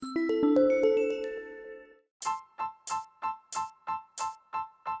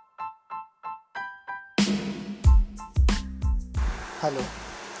Hello,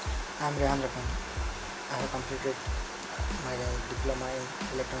 I'm Rehan Rakan. I have completed my diploma in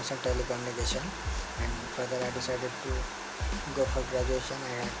electronics and telecommunication, and further I decided to go for graduation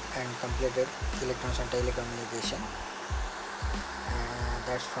and completed electronics and telecommunication, and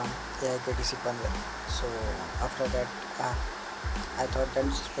that's from AIKTC Panvel. So after that, I thought that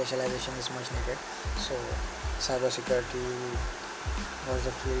specialization is much needed. So cybersecurity was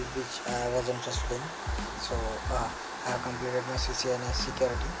the field which I was interested in. So I have completed my CCNA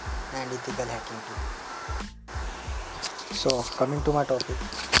security and ethical hacking too. So coming to my topic,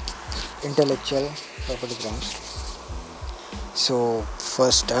 intellectual property crimes. So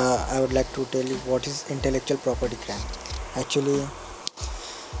first, I would like to tell you what is intellectual property crime. Actually,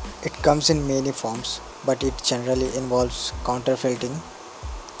 it comes in many forms, but it generally involves counterfeiting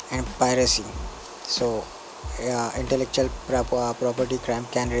and piracy. So, property crime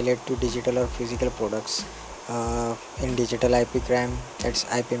can relate to digital or physical products. In digital IP crime, that's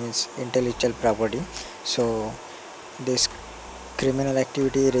IP means intellectual property. So, this criminal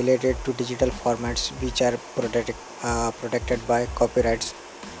activity related to digital formats which are protected by copyrights,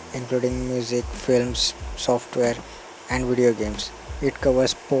 including music, films, software, and video games. It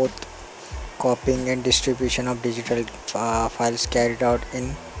covers both copying and distribution of digital files carried out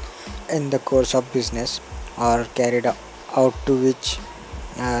in the course of business or carried out to which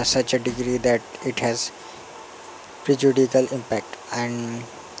such a degree that it has prejudicial impact. And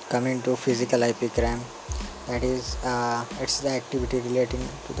coming to physical IP crime, that is it's the activity relating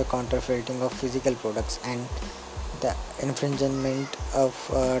to the counterfeiting of physical products and the infringement of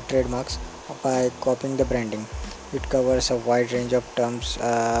trademarks by copying the branding. It covers a wide range of terms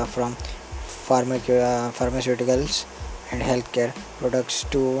from pharmaceuticals and healthcare products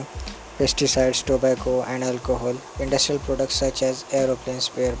to pesticides, tobacco, and alcohol, industrial products such as aeroplane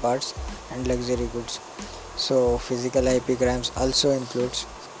spare parts and luxury goods. So, physical IP crimes also includes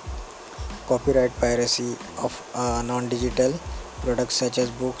copyright piracy of non-digital products such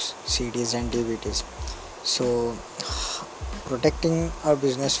as books, CDs, and DVDs. So, protecting our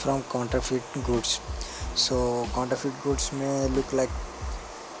business from counterfeit goods. So, counterfeit goods may look like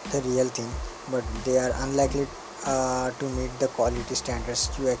the real thing, but they are unlikely to meet the quality standards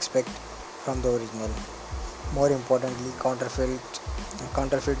you expect from the original. More importantly, counterfeit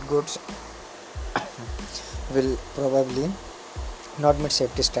goods will probably not meet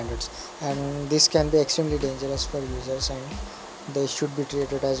safety standards, and this can be extremely dangerous for users, and they should be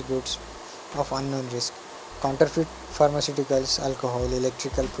treated as goods of unknown risk. Counterfeit pharmaceuticals, alcohol,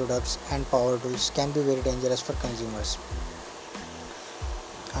 electrical products, and power tools can be very dangerous for consumers.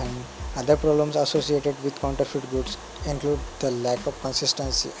 And other problems associated with counterfeit goods include the lack of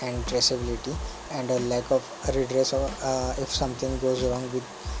consistency and traceability, and a lack of redress if something goes wrong with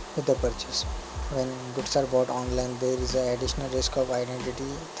the purchase. When goods are bought online, there is an additional risk of identity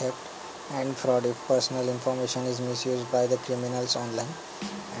theft and fraud if personal information is misused by the criminals online.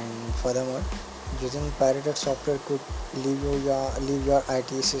 And furthermore, using pirated software could leave your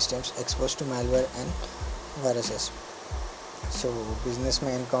IT systems exposed to malware and viruses. So, business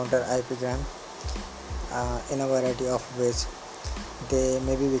may encounter IP crime in a variety of ways. They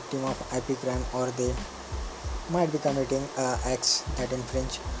may be victim of IP crime, or they might be committing acts that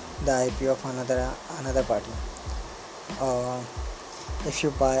infringe the IP of another party. Uh, if you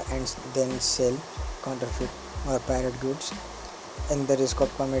buy and then sell counterfeit or pirate goods, in the risk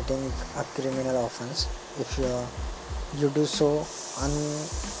of committing a criminal offense. If you do so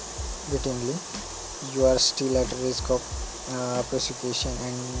unwittingly, you are still at risk of prosecution,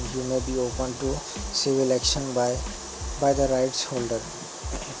 and you may be open to civil action by the rights holder.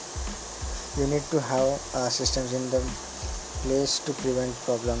 You need to have systems in the place to prevent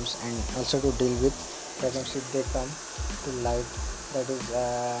problems and also to deal with problems if they come to light, that is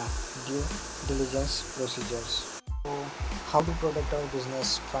due diligence procedures. So, how to protect our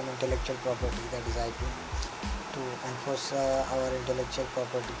business from intellectual property, that is IP? To enforce our intellectual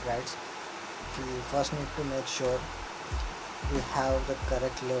property rights, we first need to make sure we have the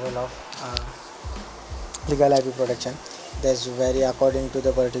correct level of legal IP protection. This vary according to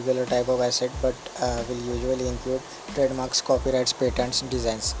the particular type of asset, but will usually include trademarks, copyrights, patents,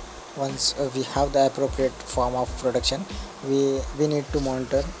 designs. Once we have the appropriate form of protection, we need to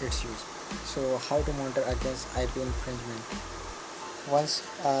monitor its use. So, how to monitor against IP infringement? Once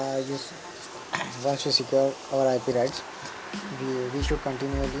you once we secure our IP rights, we should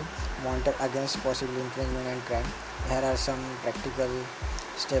continually monitor against possible infringement and crime. Here are some practical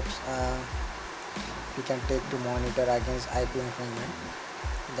steps we can take to monitor against IP infringement.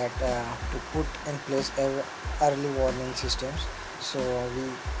 That to put in place early warning systems. So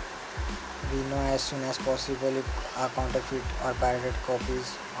we We know as soon as possible if counterfeit or pirated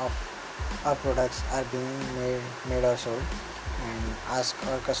copies of our products are being made or sold, and ask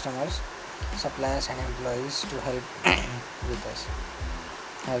our customers, suppliers, and employees to help with us,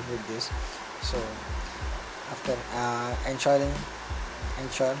 help with this. So after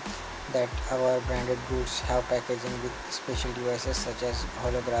ensure that our branded goods have packaging with special devices such as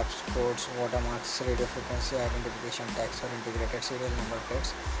holographs, codes, watermarks, radio frequency identification tags, or integrated serial number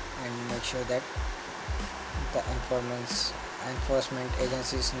plates, and make sure that the enforcement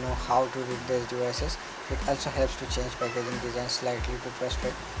agencies know how to read these devices. It also helps to change packaging design slightly to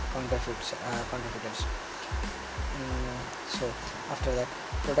frustrate counterfeiters. So after that,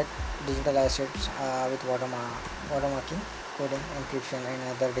 protect digital assets with watermarking, coding, encryption, and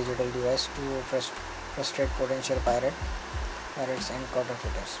other digital device to frustrate potential pirates and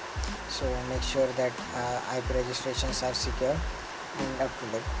counterfeiters. So make sure that IP registrations are secure and up to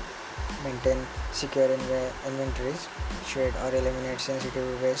date. Maintain secure inventories, shred or eliminate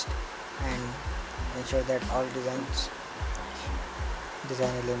sensitive waste, and ensure that all design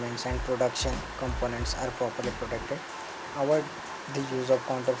elements and production components are properly protected. Avoid the use of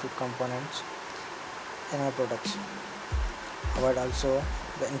counterfeit components in our products. Avoid also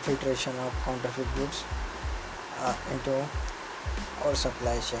the infiltration of counterfeit goods into our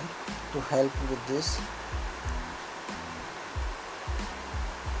supply chain. To help with this,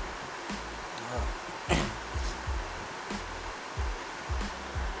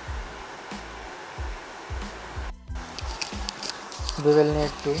 we will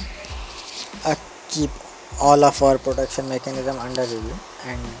need to keep all of our production mechanism under review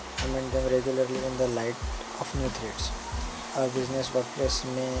and amend them regularly in the light of new threats. Our business workplace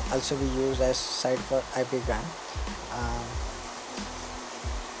may also be used as site for IP crime. Uh,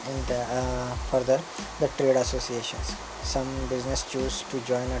 Further, the trade associations. Some business choose to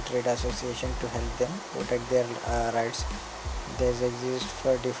join a trade association to help them protect their rights. These exist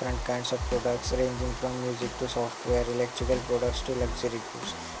for different kinds of products ranging from music to software, electrical products to luxury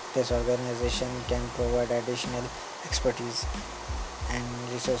goods. This organization can provide additional expertise and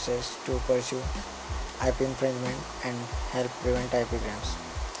resources to pursue IP infringement and help prevent IP crimes.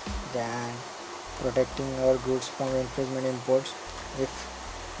 Then protecting our goods from infringement imports. If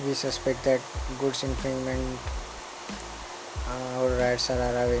we suspect that goods infringement or rights are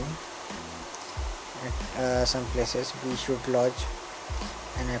arriving at some places, we should lodge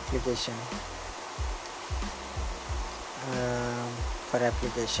an uh, for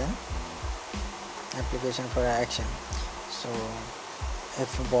application for action. So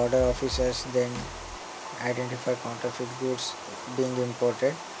if border officers then identify counterfeit goods being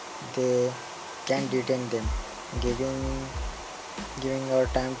imported, they can detain them, giving our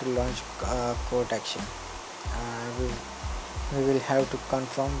time to launch court action. We will have to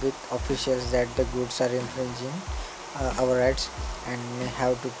confirm with officials that the goods are infringing our rights and may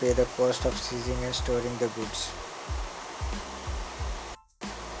have to pay the cost of seizing and storing the goods.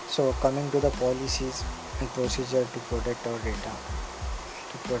 So coming to the policies and procedure to protect our data,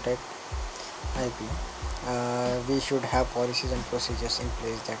 to protect IP, we should have policies and procedures in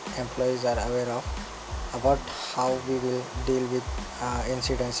place that employees are aware of about how we will deal with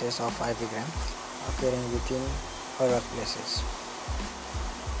incidences of IP crime occurring within our workplaces.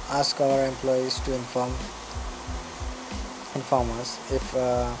 Ask our employees to inform us if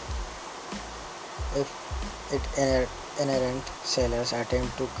inherent sellers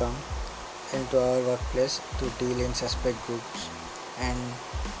attempt to come into our workplace to deal in suspect goods, and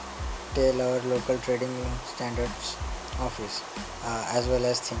tell our local trading standards office, as well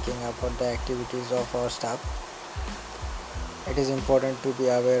as thinking about the activities of our staff. It is important to be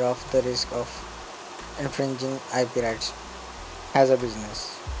aware of the risk of infringing IP rights as a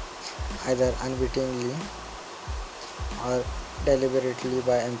business, either unwittingly or deliberately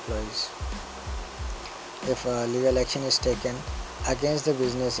by employees. If legal action is taken against the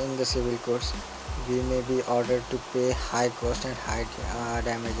business in the civil courts, we may be ordered to pay high cost and high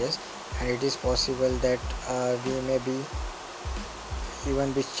damages, and it is possible that we may be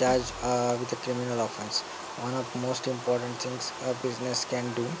even be charged with a criminal offense. One of the most important things a business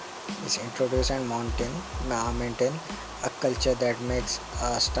can do is introduce and maintain a culture that makes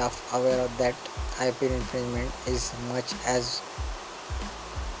staff aware of that IP infringement is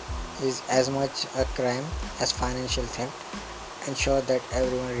as much a crime as financial theft. Ensure that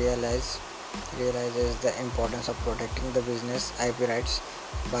everyone realizes the importance of protecting the business IP rights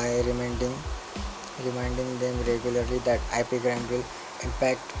by reminding them regularly that IP crime will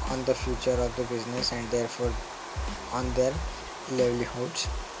impact on the future of the business and therefore on their livelihoods.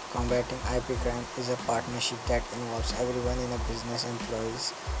 Combating IP crime is a partnership that involves everyone in a business,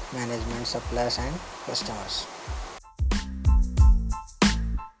 employees, management, suppliers, and customers.